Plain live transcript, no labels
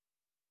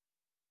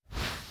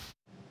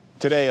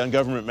Today on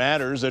Government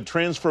Matters, a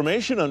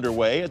transformation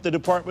underway at the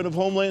Department of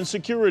Homeland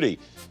Security.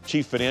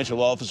 Chief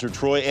Financial Officer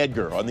Troy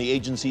Edgar on the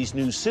agency's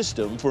new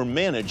system for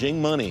managing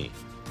money.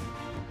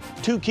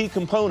 Two key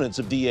components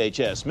of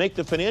DHS make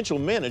the financial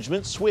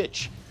management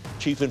switch.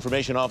 Chief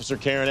Information Officer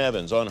Karen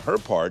Evans on her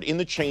part in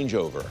the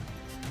changeover.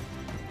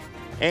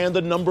 And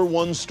the number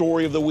one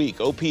story of the week,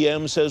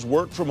 OPM says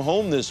work from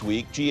home this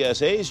week.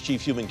 GSA's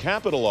Chief Human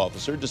Capital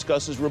Officer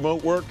discusses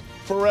remote work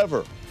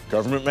forever.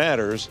 Government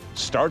Matters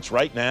starts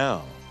right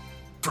now.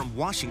 From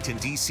Washington,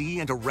 D.C.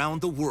 and around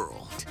the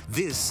world,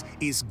 this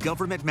is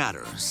Government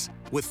Matters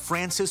with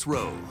Francis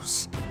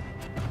Rose.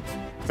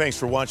 Thanks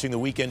for watching the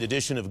weekend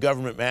edition of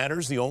Government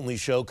Matters, the only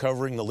show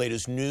covering the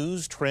latest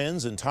news,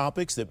 trends, and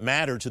topics that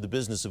matter to the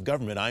business of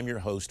government. I'm your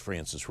host,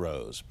 Francis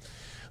Rose.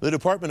 The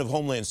Department of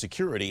Homeland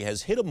Security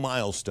has hit a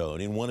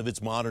milestone in one of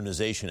its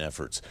modernization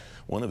efforts.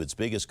 One of its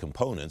biggest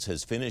components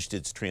has finished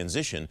its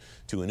transition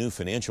to a new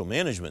financial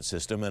management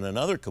system, and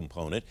another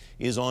component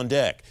is on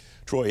deck.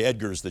 Troy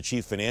Edgar is the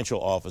Chief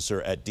Financial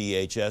Officer at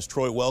DHS.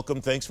 Troy,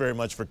 welcome. Thanks very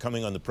much for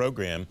coming on the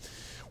program.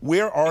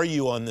 Where are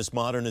you on this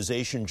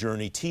modernization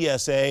journey?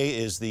 TSA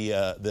is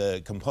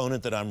the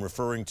component that I'm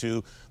referring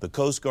to. The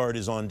Coast Guard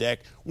is on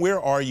deck.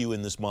 Where are you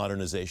in this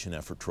modernization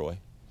effort, Troy?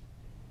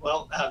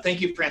 Well,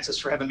 thank you, Francis,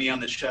 for having me on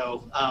the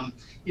show.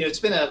 It's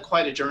been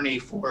quite a journey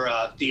for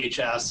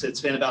DHS. It's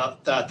been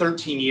about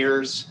 13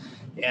 years.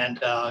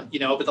 And,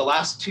 over the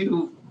last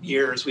 2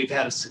 years, we've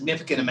had a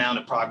significant amount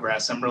of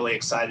progress. I'm really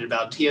excited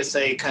about.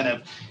 TSA kind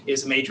of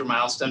is a major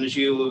milestone. As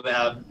you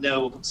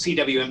know,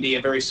 CWMD,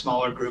 a very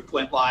smaller group,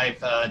 went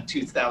live in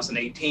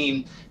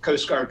 2018.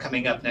 Coast Guard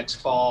coming up next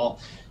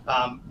fall.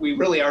 We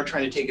really are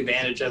trying to take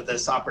advantage of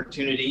this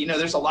opportunity.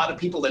 There's a lot of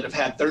people that have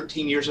had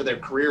 13 years of their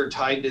career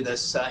tied to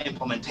this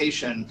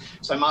implementation.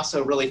 So I'm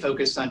also really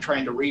focused on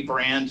trying to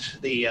rebrand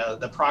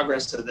the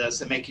progress of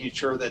this and making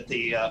sure that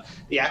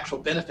the actual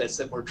benefits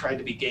that we're trying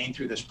to be gained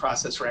through this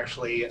process are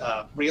actually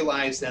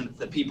realized, and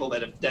the people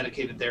that have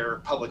dedicated their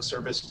public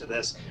service to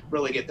this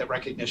really get the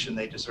recognition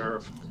they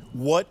deserve.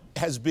 What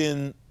has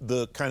been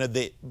the kind of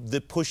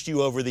that pushed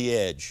you over the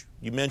edge?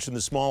 You mentioned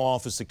the small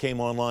office that came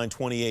online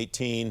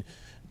 2018.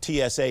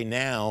 TSA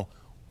now,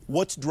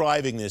 what's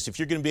driving this? If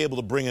you're going to be able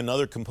to bring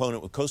another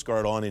component with Coast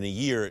Guard on in a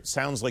year, it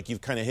sounds like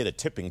you've kind of hit a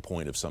tipping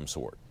point of some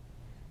sort.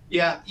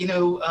 Yeah,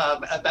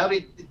 about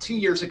 2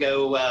 years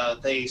ago,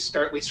 we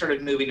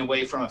started moving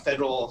away from a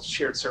federal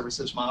shared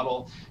services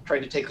model,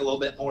 trying to take a little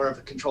bit more of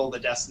the control of the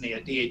destiny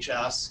at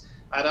DHS.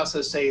 I'd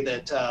also say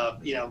that,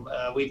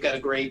 we've got a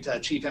great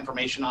Chief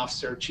Information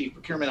Officer, Chief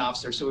Procurement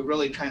Officer, so we're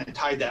really trying to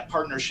tie that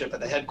partnership at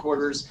the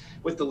headquarters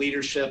with the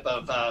leadership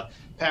of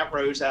Pat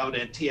Rose out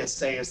at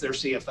TSA as their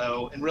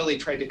CFO, and really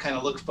tried to kind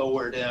of look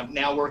forward.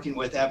 Now working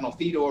with Admiral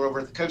Fedor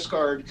over at the Coast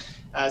Guard,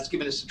 it's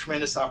given us a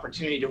tremendous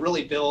opportunity to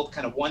really build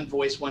kind of one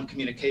voice, one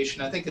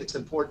communication. I think it's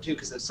important too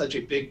because it's such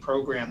a big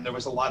program. There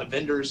was a lot of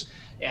vendors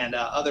and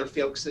other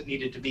folks that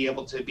needed to be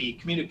able to be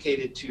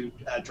communicated to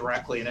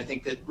directly. And I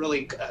think that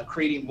really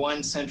creating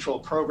one central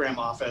program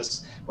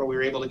office where we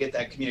were able to get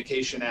that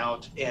communication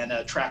out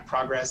and track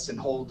progress and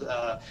hold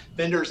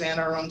vendors and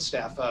our own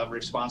staff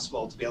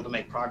responsible to be able to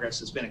make progress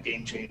has been a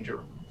game changer.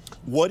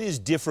 What is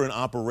different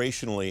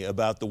operationally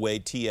about the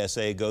way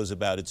TSA goes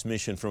about its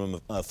mission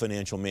from a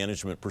financial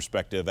management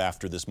perspective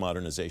after this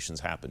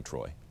modernization's happened,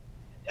 Troy?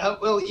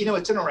 Well,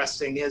 what's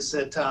interesting is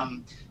that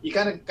you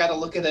kind of got to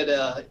look at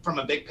it from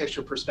a big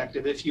picture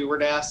perspective. If you were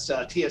to ask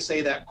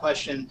TSA that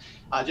question,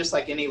 just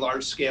like any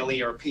large scale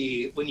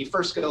ERP, when you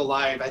first go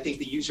live, I think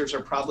the users are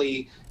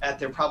probably at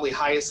their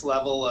highest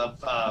level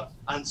of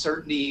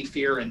uncertainty,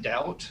 fear, and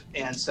doubt.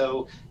 And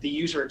so the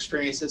user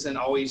experience isn't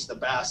always the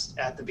best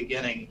at the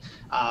beginning.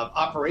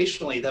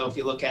 Operationally, though, if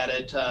you look at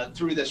it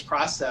through this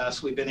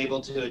process, we've been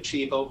able to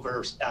achieve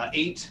over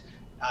 8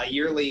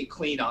 yearly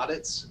clean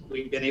audits.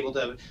 We've been able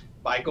to,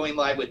 by going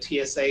live with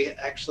TSA,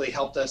 actually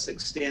helped us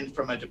extend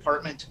from a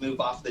department to move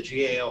off the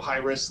GAO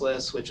high-risk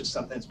list, which is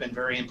something that's been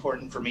very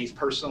important for me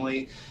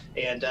personally.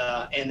 And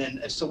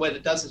then, so what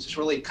it does is just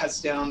really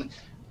cuts down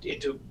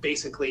into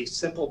basically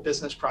simple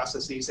business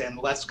processes and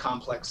less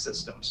complex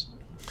systems.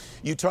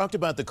 You talked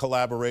about the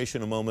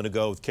collaboration a moment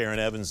ago with Karen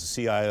Evans,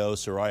 the CIO,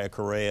 Soraya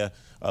Correa,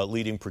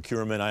 leading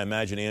procurement. I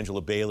imagine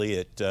Angela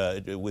Bailey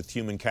with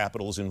Human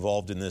Capital is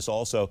involved in this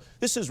also.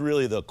 This is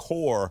really the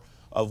core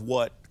of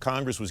what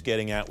Congress was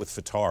getting at with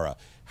FITARA.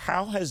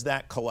 How has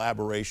that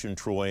collaboration,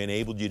 Troy,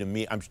 enabled you to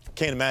meet? I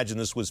can't imagine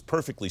this was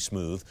perfectly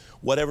smooth.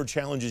 Whatever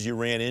challenges you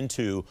ran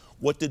into,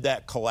 what did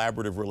that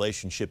collaborative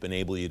relationship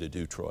enable you to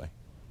do, Troy?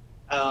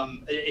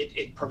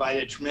 It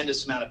provided a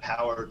tremendous amount of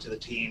power to the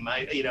team.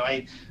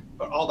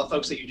 All the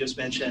folks that you just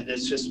mentioned,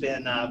 it's just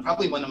been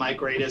probably one of my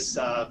greatest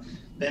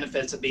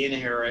benefits of being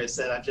here is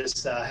that I've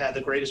just had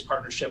the greatest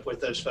partnership with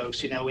those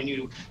folks. When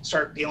you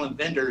start dealing with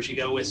vendors, you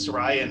go with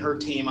Soraya and her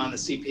team on the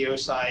CPO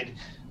side.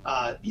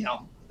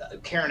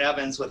 Karen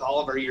Evans with all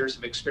of her years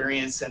of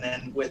experience, and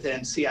then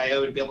within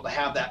CIO to be able to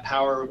have that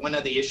power. One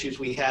of the issues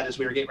we had as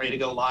we were getting ready to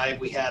go live,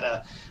 we had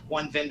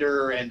one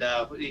vendor and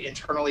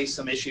internally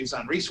some issues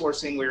on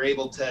resourcing. We were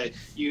able to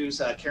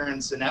use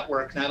Karen's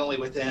network, not only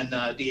within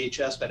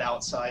DHS, but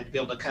outside to be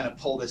able to kind of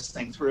pull this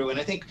thing through. And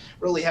I think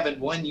really having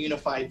one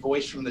unified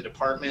voice from the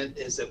department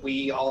is that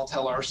we all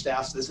tell our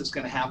staffs this is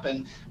going to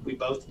happen. We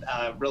both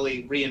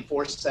really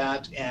reinforce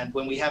that. And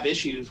when we have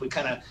issues, we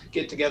kind of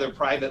get together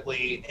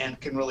privately and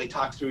can really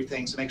talk through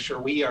things to make sure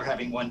we are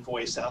having one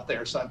voice out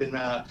there. So I've been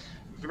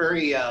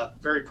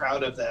very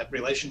proud of that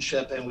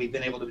relationship, and we've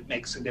been able to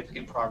make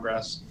significant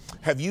progress.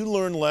 Have you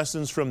learned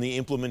lessons from the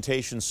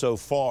implementation so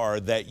far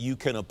that you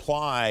can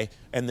apply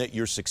and that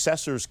your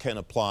successors can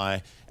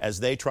apply as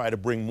they try to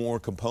bring more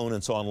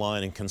components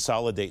online and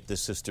consolidate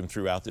this system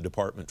throughout the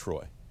department,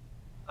 Troy?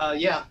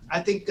 Yeah,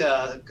 I think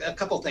a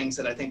couple things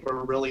that I think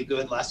were really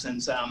good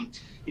lessons.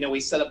 We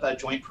set up a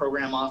joint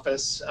program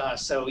office.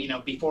 So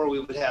before we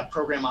would have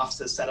program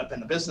offices set up in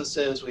the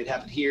businesses, we'd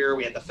have it here.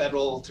 We had the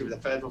federal through the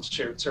federal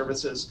shared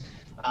services.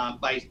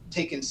 By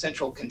taking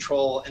central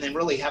control and then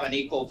really having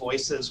equal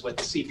voices with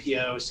the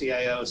CPO,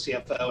 CIO,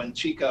 CFO, and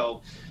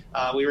CHICO,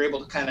 we were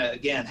able to kind of,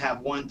 again, have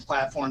one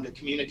platform to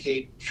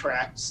communicate,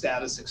 track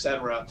status, et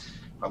cetera.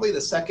 Probably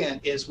the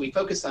second is we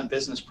focus on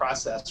business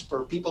process.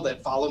 For people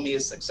that follow me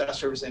as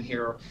successors in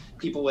here,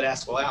 people would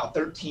ask, wow,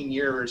 13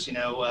 years, did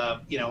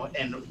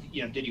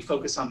you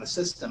focus on the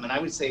system? And I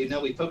would say,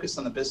 no, we focused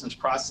on the business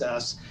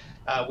process.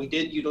 We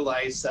did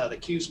utilize the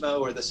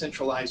CUSMO, or the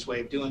centralized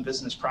way of doing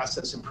business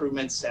process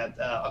improvements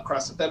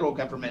across the federal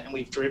government, and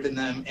we've driven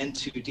them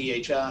into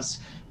DHS.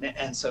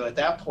 And so at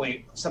that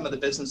point, some of the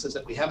businesses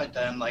that we haven't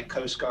done, like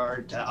Coast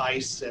Guard,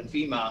 ICE, and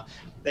FEMA,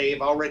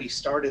 they've already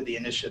started the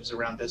initiatives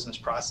around business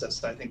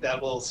process. I think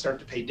that will start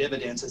to pay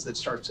dividends as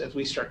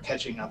we start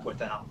catching up with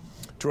them.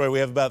 Troy, we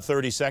have about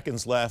 30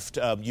 seconds left.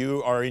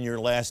 You are in your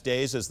last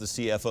days as the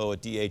CFO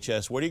at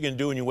DHS. What are you going to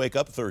do when you wake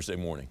up Thursday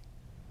morning?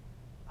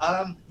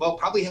 Well,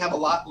 probably have a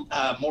lot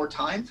more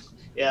time.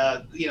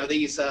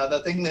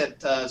 The thing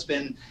that has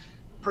been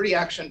pretty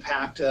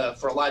action-packed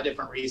for a lot of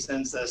different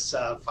reasons. This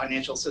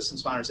Financial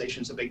Systems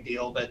Modernization is a big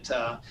deal, but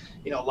a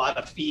lot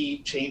of fee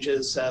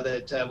changes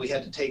that we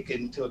had to take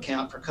into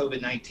account for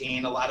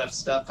COVID-19, a lot of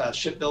stuff,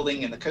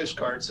 shipbuilding and the Coast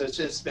Guard. So it's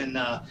just been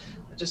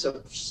just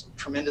a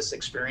tremendous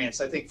experience.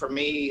 I think for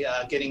me,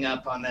 getting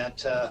up on that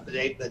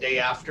the day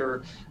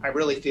after, I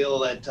really feel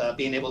that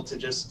being able to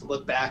just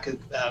look back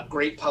at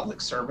great public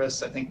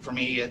service. I think for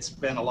me, it's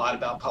been a lot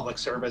about public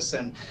service,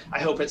 and I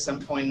hope at some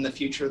point in the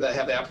future that I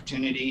have the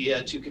opportunity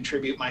to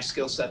contribute my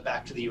skill set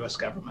back to the U.S.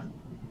 government.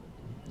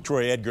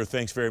 Troy Edgar,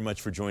 thanks very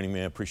much for joining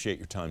me. I appreciate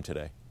your time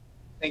today.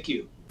 Thank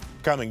you.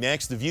 Coming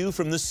next, the view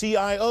from the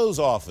CIO's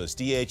office.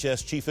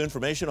 DHS Chief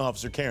Information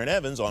Officer Karen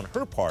Evans on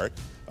her part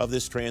of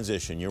this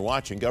transition. You're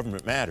watching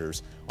Government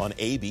Matters on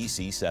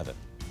ABC 7.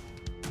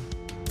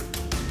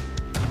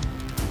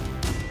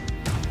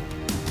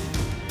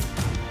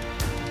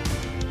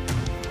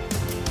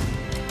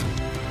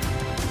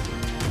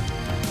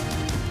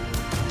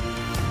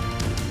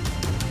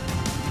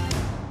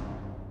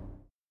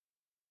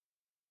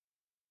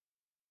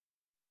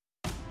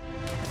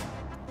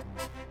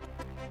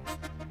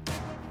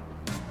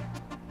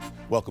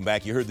 Welcome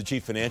back. You heard the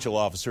Chief Financial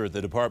Officer at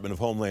the Department of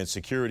Homeland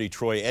Security,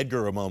 Troy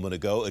Edgar, a moment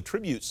ago,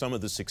 attribute some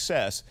of the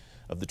success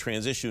of the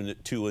transition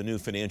to a new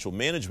financial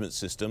management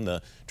system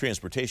the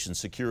Transportation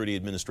Security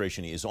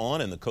Administration is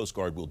on, and the Coast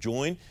Guard will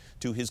join,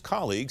 to his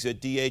colleagues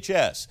at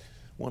DHS.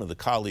 One of the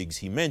colleagues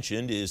he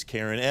mentioned is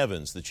Karen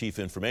Evans, the Chief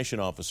Information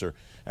Officer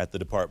at the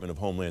Department of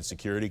Homeland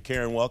Security.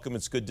 Karen, welcome.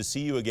 It's good to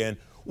see you again.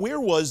 Where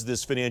was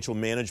this financial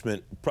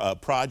management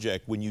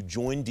project when you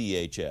joined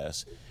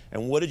DHS?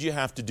 And what did you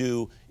have to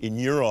do in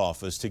your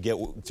office to get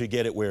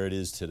it where it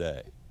is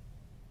today?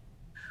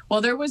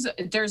 Well, there's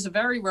a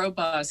very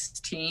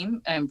robust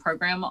team and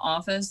program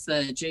office,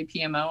 the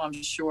JPMO.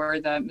 I'm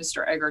sure that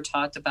Mr. Edgar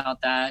talked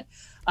about that.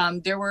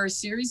 There were a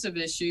series of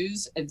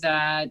issues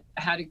that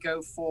had to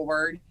go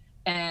forward.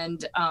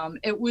 And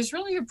it was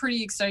really a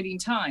pretty exciting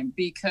time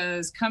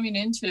because coming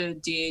into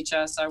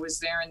DHS, I was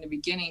there in the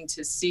beginning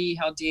to see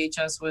how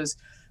DHS was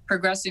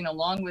progressing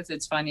along with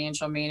its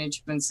financial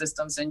management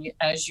systems. And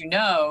as you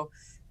know,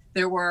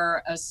 there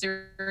were a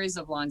series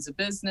of lines of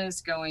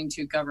business going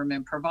to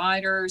government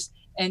providers,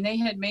 and they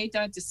had made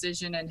that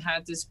decision and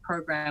had this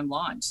program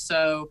launched.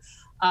 So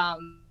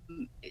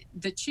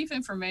the Chief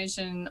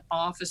Information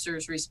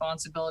Officer's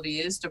responsibility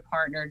is to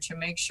partner to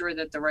make sure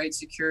that the right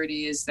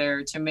security is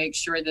there, to make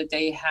sure that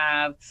they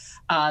have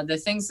the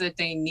things that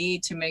they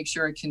need to make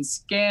sure it can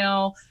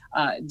scale,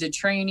 the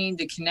training,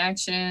 the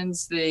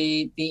connections,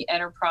 the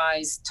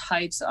enterprise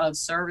types of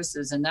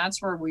services. And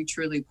that's where we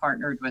truly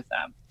partnered with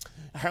them.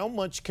 How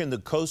much can the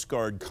Coast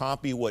Guard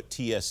copy what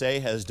TSA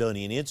has done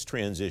in its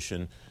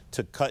transition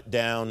to cut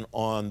down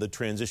on the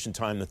transition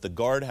time that the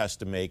Guard has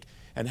to make?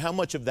 And how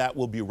much of that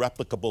will be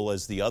replicable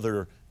as the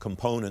other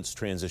components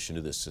transition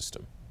to this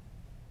system?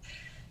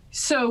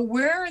 So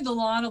where a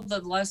lot of the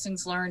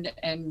lessons learned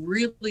and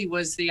really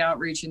was the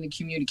outreach and the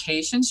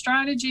communication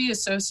strategy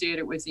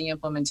associated with the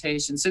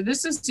implementation. So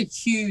this is a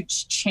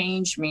huge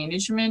change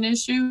management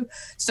issue.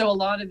 So a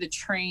lot of the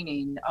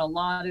training, a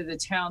lot of the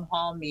town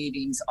hall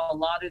meetings, a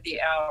lot of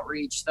the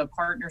outreach, the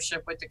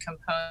partnership with the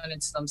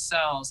components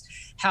themselves,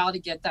 how to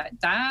get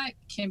that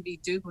can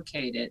be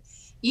duplicated.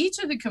 Each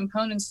of the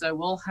components, though,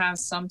 will have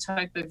some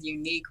type of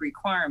unique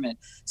requirement.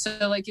 So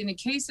like in the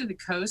case of the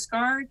Coast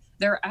Guard,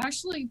 they're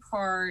actually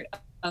part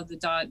of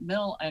the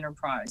 .mil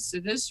enterprise. So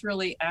this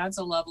really adds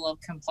a level of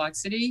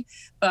complexity,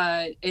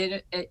 but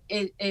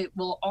it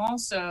will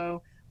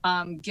also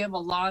give a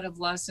lot of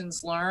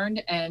lessons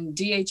learned, and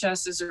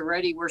DHS is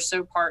already, we're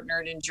so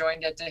partnered and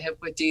joined at the hip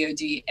with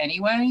DOD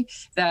anyway,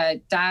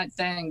 that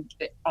then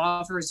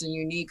offers a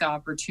unique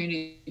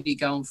opportunity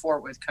going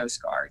forward with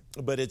Coast Guard.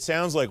 But it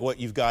sounds like what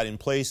you've got in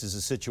place is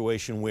a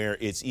situation where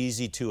it's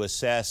easy to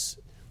assess,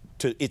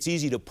 it's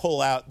easy to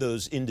pull out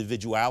those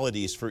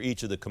individualities for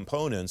each of the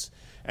components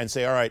and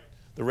say, all right,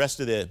 the rest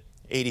of the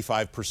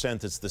 85%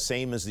 that's the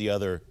same as the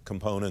other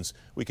components,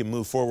 we can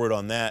move forward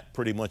on that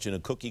pretty much in a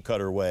cookie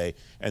cutter way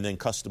and then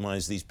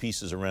customize these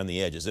pieces around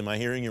the edges. Am I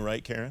hearing you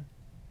right, Karen?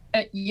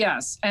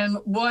 Yes. And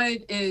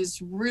what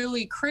is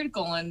really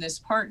critical in this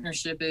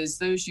partnership is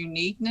those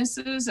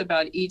uniquenesses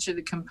about each of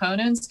the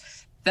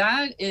components.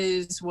 That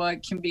is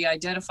what can be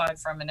identified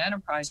from an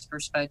enterprise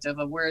perspective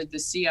of where the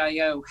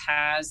CIO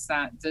has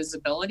that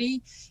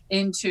visibility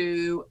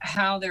into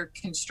how they're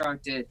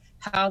constructed,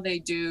 how they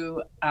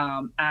do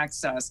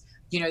access,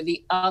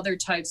 the other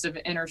types of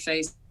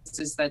interfaces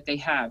that they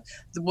have.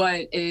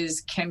 What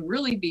can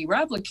really be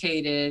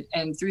replicated,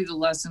 and through the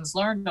lessons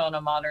learned on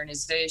a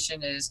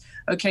modernization is,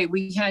 okay,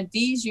 we had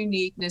these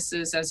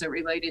uniquenesses as it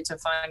related to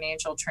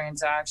financial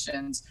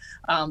transactions,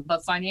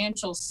 but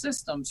financial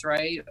systems,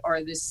 right,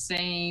 are the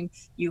same.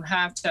 You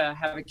have to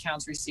have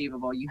accounts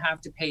receivable, you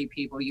have to pay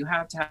people, you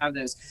have to have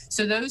those.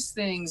 So those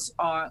things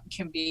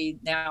can be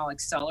now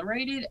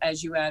accelerated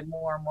as you add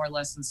more and more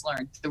lessons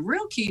learned. The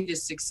real key to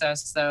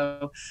success,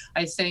 though,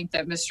 I think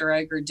that Mr.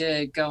 Edgar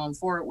did going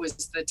forward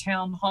was the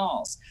town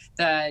halls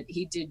that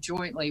he did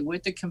jointly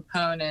with the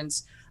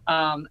components.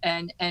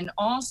 And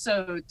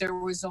also there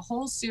was a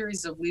whole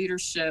series of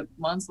leadership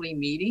monthly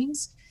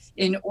meetings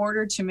in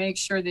order to make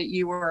sure that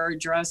you are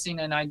addressing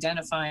and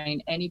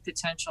identifying any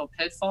potential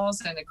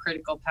pitfalls in the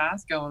critical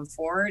path going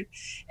forward.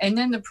 And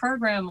then the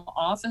program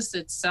office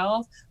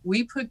itself,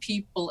 we put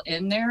people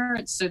in there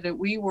so that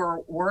we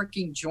were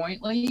working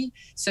jointly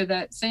so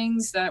that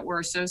things that were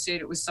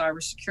associated with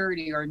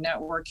cybersecurity or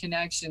network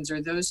connections or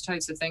those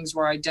types of things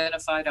were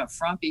identified up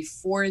front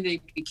before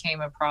they became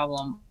a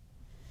problem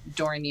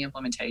during the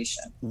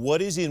implementation.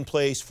 What is in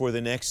place for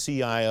the next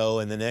CIO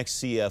and the next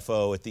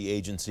CFO at the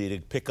agency to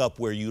pick up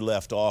where you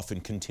left off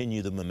and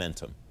continue the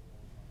momentum?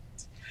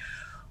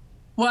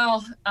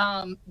 Well,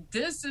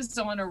 this is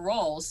on a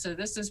roll, so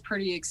this is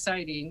pretty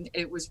exciting.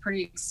 It was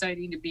pretty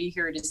exciting to be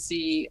here to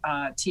see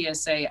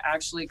TSA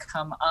actually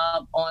come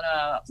up on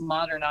a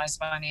modernized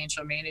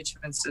financial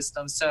management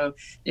system. So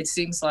it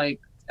seems like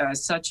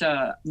such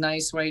a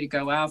nice way to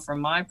go out from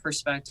my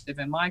perspective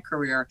in my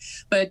career.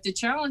 But the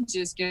challenge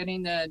is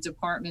getting the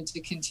department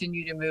to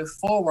continue to move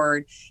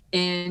forward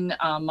in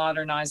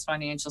modernized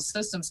financial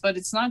systems. But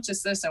it's not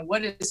just this. And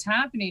what is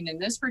happening in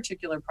this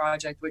particular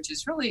project, which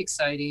is really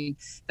exciting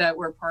that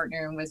we're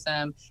partnering with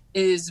them,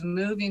 is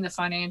moving the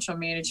financial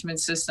management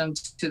system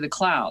to the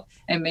cloud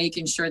and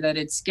making sure that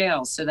it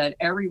scales so that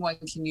everyone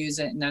can use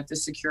it and that the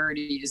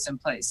security is in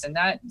place. And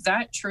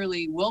that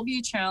truly will be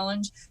a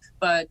challenge.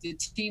 But the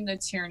team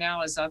that's here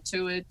now is up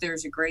to it.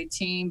 There's a great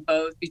team,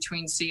 both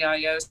between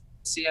CIO,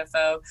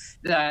 CFO,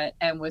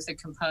 and with the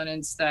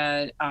components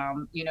that,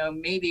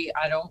 maybe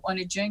I don't want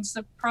to jinx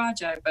the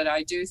project, but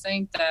I do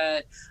think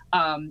that,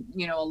 a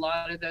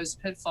lot of those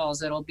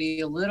pitfalls, it'll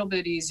be a little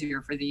bit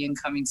easier for the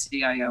incoming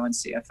CIO and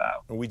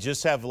CFO. We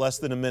just have less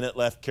than a minute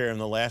left, Karen.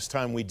 The last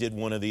time we did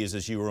one of these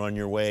as you were on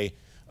your way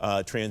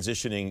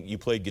transitioning, you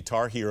played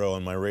Guitar Hero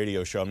on my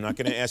radio show. I'm not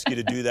going to ask you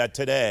to do that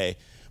today.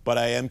 But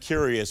I am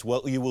curious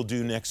what you will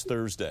do next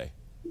Thursday.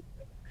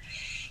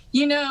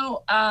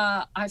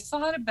 I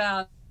thought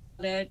about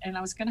it, and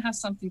I was going to have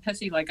something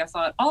pithy. Like I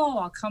thought,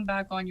 I'll come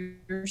back on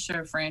your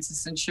show,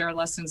 Francis, and share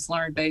lessons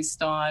learned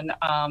based on,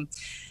 how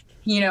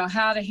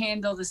to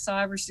handle the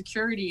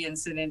cybersecurity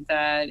incident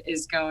that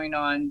is going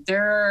on.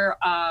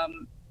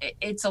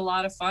 It's a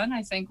lot of fun.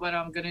 I think what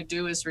I'm going to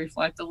do is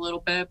reflect a little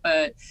bit,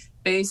 but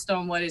based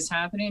on what is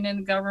happening in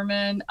the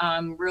government,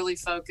 I'm really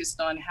focused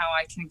on how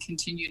I can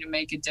continue to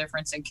make a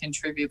difference and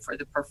contribute for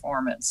the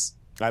performance.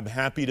 I'm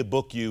happy to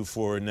book you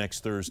for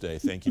next Thursday.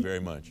 Thank you very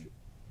much.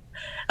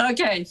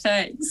 Okay,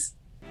 thanks.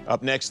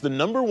 Up next, the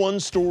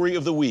 #1 story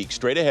of the week.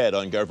 Straight ahead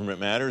on Government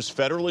Matters,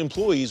 federal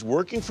employees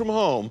working from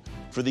home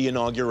for the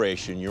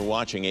inauguration. You're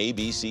watching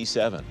ABC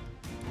 7.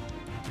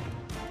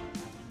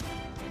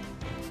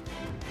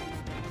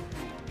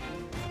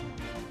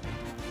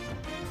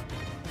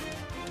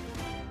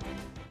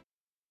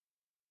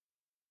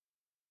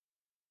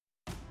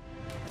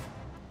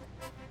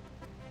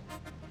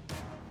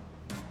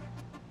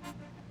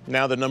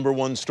 Now, the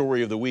 #1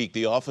 story of the week,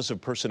 the Office of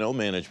Personnel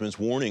Management's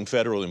warning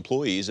federal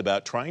employees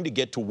about trying to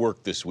get to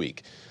work this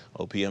week.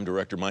 OPM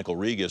Director Michael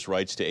Regas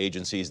writes to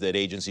agencies that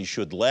agencies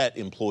should let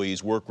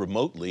employees work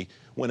remotely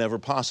whenever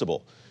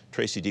possible.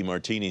 Traci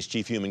DiMartini's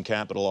Chief Human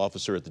Capital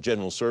Officer at the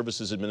General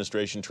Services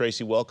Administration.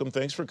 Traci, welcome.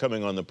 Thanks for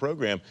coming on the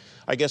program.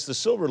 I guess the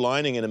silver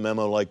lining in a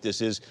memo like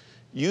this is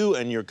you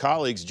and your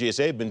colleagues,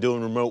 GSA, have been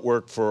doing remote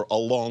work for a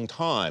long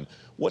time.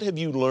 What have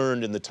you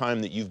learned in the time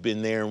that you've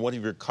been there, and what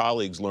have your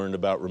colleagues learned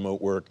about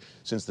remote work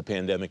since the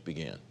pandemic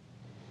began?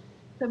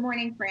 Good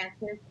morning,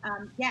 Francis.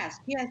 Yes,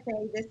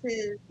 GSA, this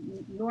is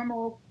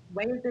normal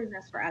way of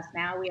business for us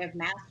now. We have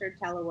mastered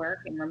telework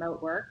and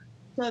remote work.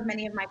 So have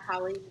many of my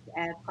colleagues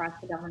across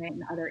the government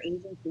and other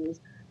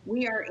agencies.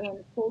 We are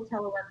in full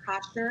telework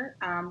posture.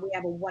 We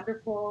have a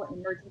wonderful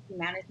emergency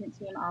management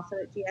team also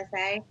at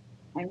GSA,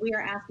 and we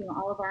are asking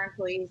all of our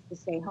employees to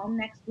stay home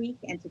next week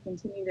and to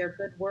continue their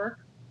good work,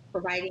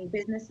 providing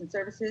business and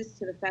services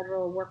to the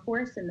federal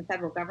workforce and the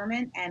federal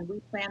government, and we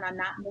plan on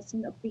not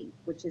missing a beat,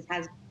 which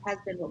has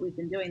been what we've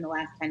been doing the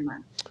last 10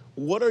 months.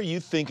 What are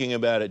you thinking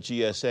about at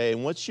GSA,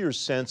 and what's your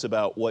sense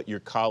about what your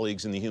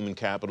colleagues in the human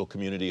capital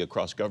community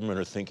across government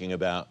are thinking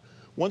about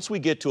once we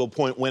get to a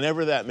point,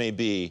 whenever that may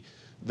be,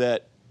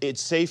 that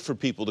it's safe for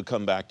people to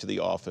come back to the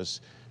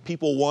office?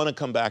 People want to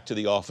come back to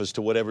the office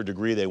to whatever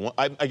degree they want.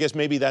 I guess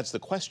maybe that's the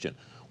question.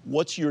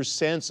 What's your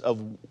sense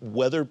of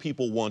whether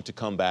people want to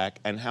come back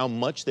and how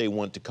much they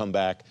want to come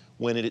back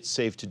when it's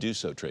safe to do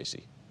so,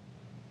 Traci?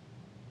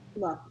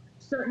 Look,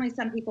 certainly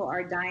some people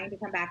are dying to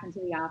come back into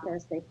the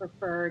office. They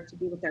prefer to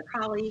be with their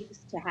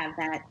colleagues, to have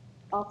that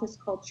office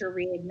culture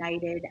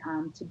reignited,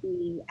 to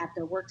be at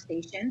their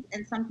workstations.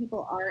 And some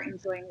people are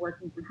enjoying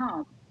working from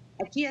home.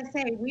 At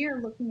GSA, we are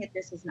looking at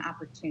this as an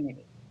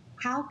opportunity.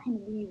 How can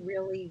we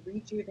really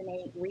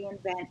rejuvenate,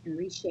 reinvent, and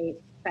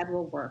reshape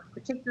federal work,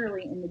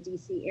 particularly in the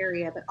DC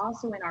area, but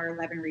also in our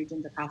 11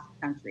 regions across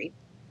the country?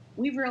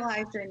 We've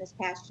realized during this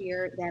past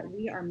year that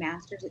we are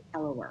masters at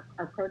telework.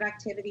 Our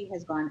productivity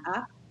has gone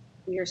up.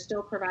 We are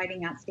still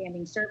providing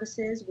outstanding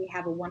services. We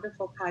have a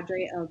wonderful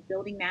cadre of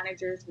building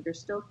managers that are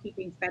still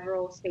keeping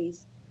federal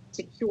space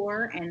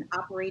secure and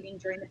operating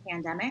during the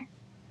pandemic.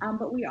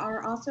 But we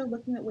are also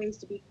looking at ways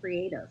to be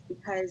creative,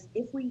 because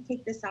if we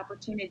take this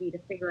opportunity to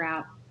figure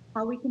out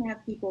how we can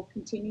have people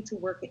continue to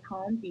work at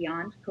home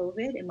beyond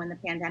COVID and when the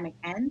pandemic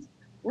ends,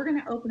 we're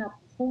going to open up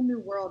a whole new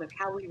world of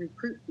how we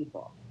recruit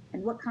people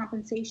and what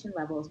compensation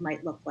levels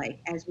might look like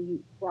as we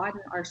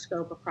broaden our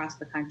scope across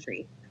the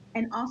country.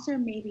 And also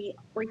maybe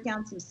break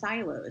down some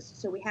silos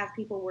so we have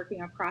people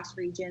working across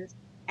regions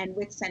and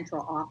with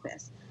central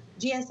office.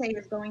 GSA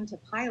is going to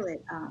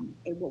pilot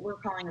what we're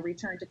calling a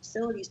return to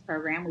facilities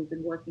program. We've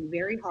been working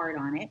very hard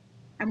on it.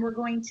 And we're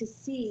going to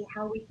see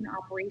how we can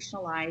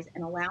operationalize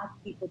and allow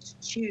people to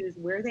choose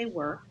where they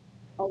work,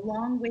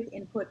 along with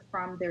input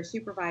from their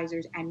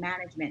supervisors and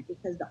management,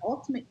 because the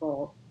ultimate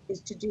goal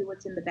is to do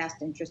what's in the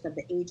best interest of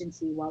the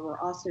agency while we're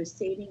also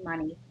saving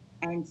money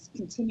and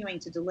continuing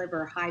to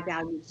deliver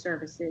high-valued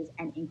services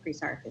and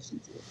increase our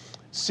efficiency.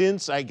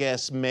 Since, I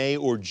guess, May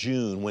or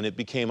June, when it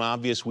became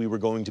obvious we were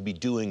going to be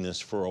doing this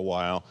for a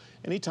while,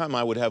 anytime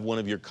I would have one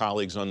of your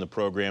colleagues on the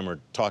program or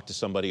talk to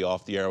somebody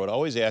off the air, I would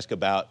always ask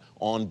about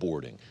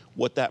onboarding,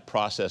 what that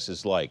process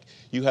is like.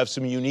 You have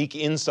some unique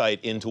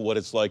insight into what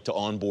it's like to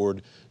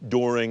onboard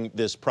during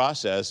this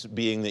process,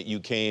 being that you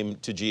came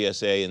to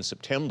GSA in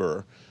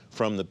September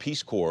from the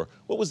Peace Corps.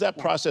 What was that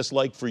process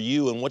like for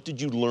you, and what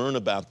did you learn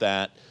about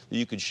that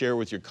you could share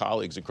with your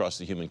colleagues across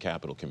the human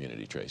capital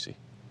community, Traci?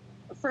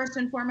 First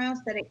and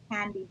foremost, that it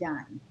can be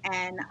done.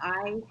 And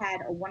I had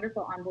a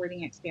wonderful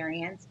onboarding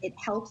experience. It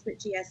helps that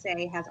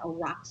GSA has a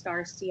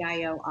rockstar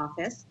CIO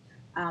office.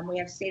 We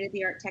have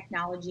state-of-the-art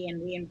technology,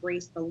 and we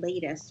embrace the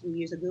latest. We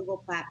use a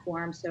Google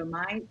platform, so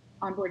my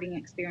onboarding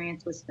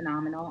experience was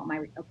phenomenal.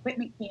 My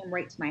equipment came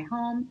right to my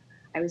home.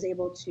 I was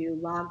able to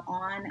log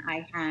on.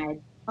 I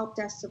had help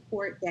desk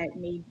support that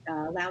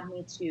allowed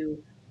me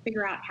to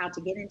figure out how to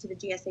get into the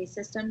GSA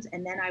systems,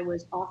 and then I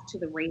was off to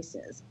the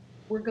races.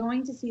 We're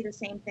going to see the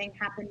same thing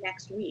happen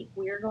next week.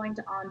 We are going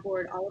to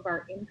onboard all of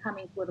our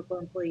incoming political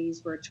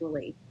employees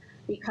virtually,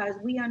 because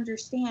we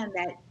understand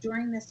that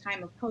during this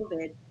time of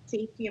COVID,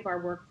 safety of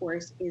our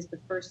workforce is the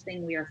first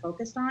thing we are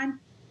focused on,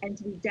 and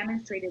we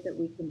demonstrated that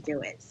we can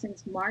do it.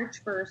 Since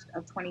March 1st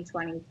of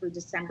 2020 through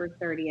December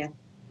 30th,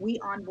 we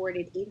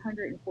onboarded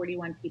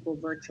 841 people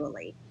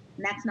virtually.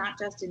 And that's not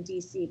just in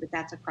DC, but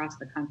that's across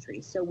the country.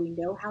 So we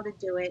know how to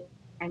do it,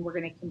 and we're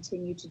going to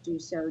continue to do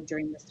so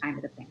during this time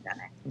of the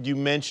pandemic. You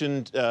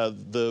mentioned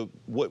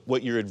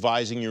what you're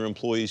advising your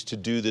employees to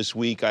do this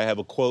week. I have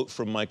a quote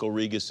from Michael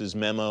Regas's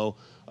memo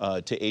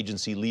to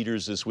agency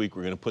leaders this week.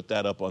 We're going to put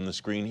that up on the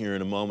screen here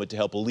in a moment. To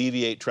help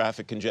alleviate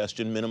traffic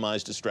congestion,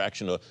 minimize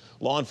distraction to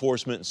law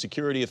enforcement and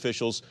security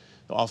officials,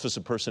 the Office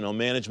of Personnel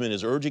Management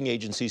is urging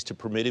agencies to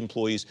permit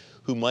employees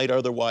who might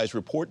otherwise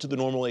report to the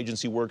normal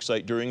agency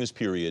worksite during this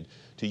period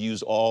to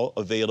use all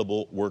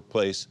available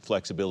workplace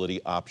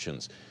flexibility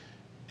options.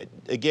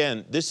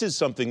 again, this is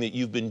something that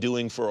you've been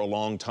doing for a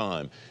long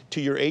time.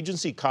 To your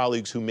agency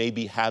colleagues who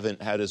maybe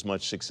haven't had as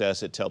much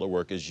success at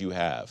telework as you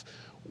have,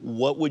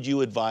 what would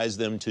you advise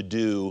them to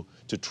do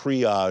to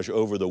triage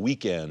over the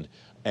weekend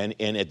and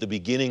at the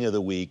beginning of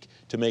the week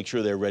to make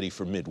sure they're ready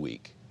for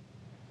midweek?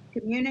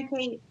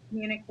 Communicate,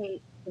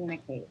 communicate,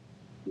 communicate.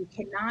 You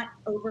cannot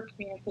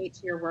over-communicate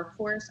to your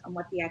workforce on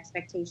what the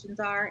expectations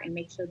are and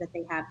make sure that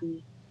they have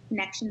the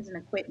connections and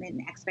equipment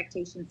and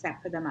expectations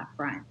set for them up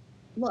front.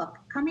 Look,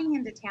 coming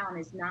into town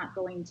is not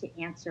going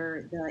to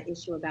answer the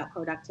issue about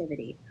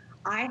productivity.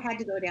 I had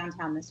to go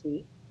downtown this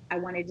week. I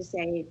wanted to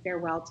say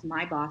farewell to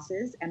my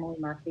bosses, Emily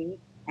Murphy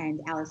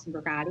and Allison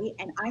Brigatti,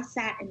 and I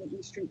sat in the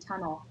East Street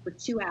Tunnel for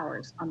 2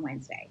 hours on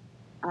Wednesday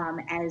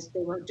as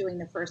they were doing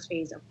the first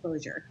phase of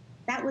closure.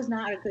 That was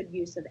not a good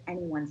use of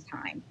anyone's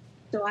time.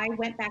 So I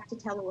went back to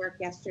telework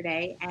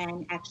yesterday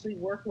and actually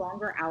worked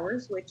longer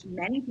hours, which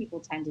many people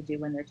tend to do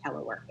when they're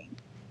teleworking.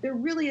 There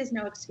really is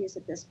no excuse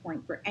at this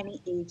point for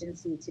any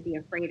agency to be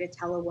afraid of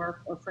telework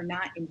or for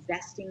not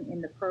investing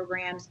in the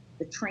programs,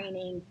 the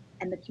training,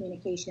 and the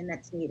communication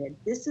that's needed.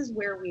 This is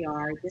where we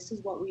are. This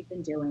is what we've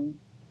been doing.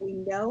 We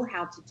know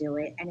how to do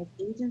it. And if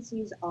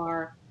agencies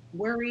are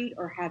worried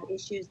or have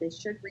issues, they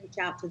should reach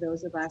out to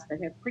those of us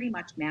that have pretty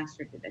much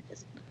mastered it at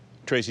this point.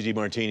 Traci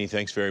DiMartini,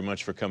 thanks very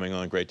much for coming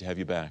on. Great to have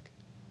you back.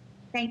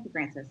 Thank you,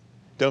 Francis.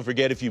 Don't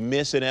forget, if you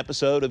miss an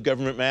episode of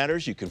Government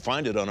Matters, you can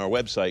find it on our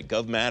website,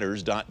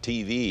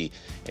 govmatters.tv.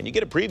 And you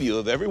get a preview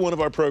of every one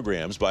of our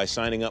programs by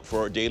signing up for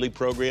our daily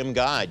program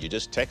guide. You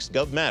just text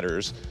Gov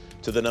Matters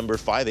to the number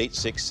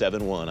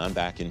 58671. I'm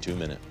back in 2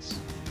 minutes.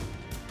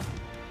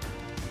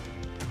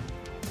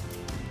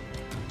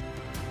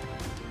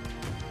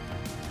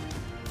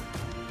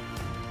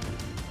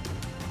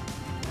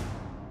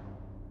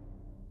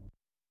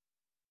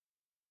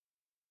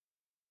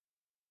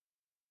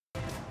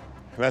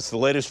 That's the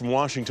latest from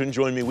Washington.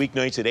 Join me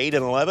weeknights at 8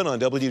 and 11 on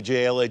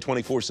WJLA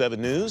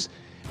 24/7 News.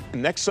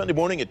 And next Sunday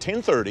morning at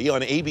 10:30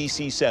 on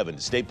ABC 7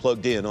 to stay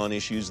plugged in on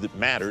issues that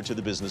matter to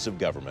the business of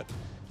government.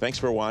 Thanks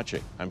for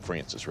watching. I'm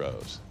Francis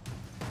Rose.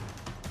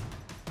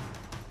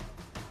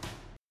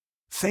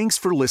 Thanks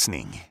for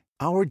listening.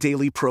 Our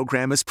daily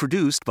program is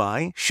produced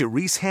by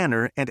Sharice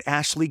Hanner and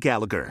Ashley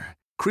Gallagher.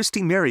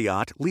 Christy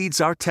Marriott leads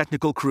our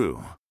technical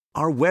crew.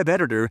 Our web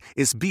editor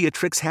is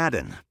Beatrix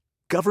Haddon.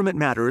 Government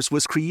Matters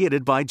was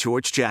created by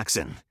George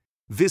Jackson.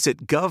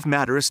 Visit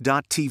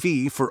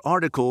govmatters.tv for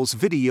articles,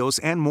 videos,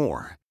 and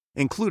more,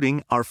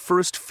 including our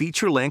first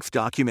feature-length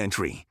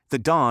documentary, The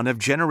Dawn of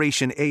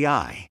Generation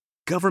AI.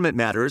 Government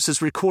Matters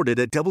is recorded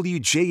at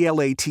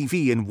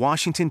WJLA-TV in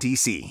Washington,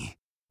 D.C.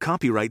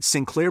 Copyright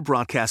Sinclair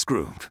Broadcast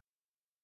Group.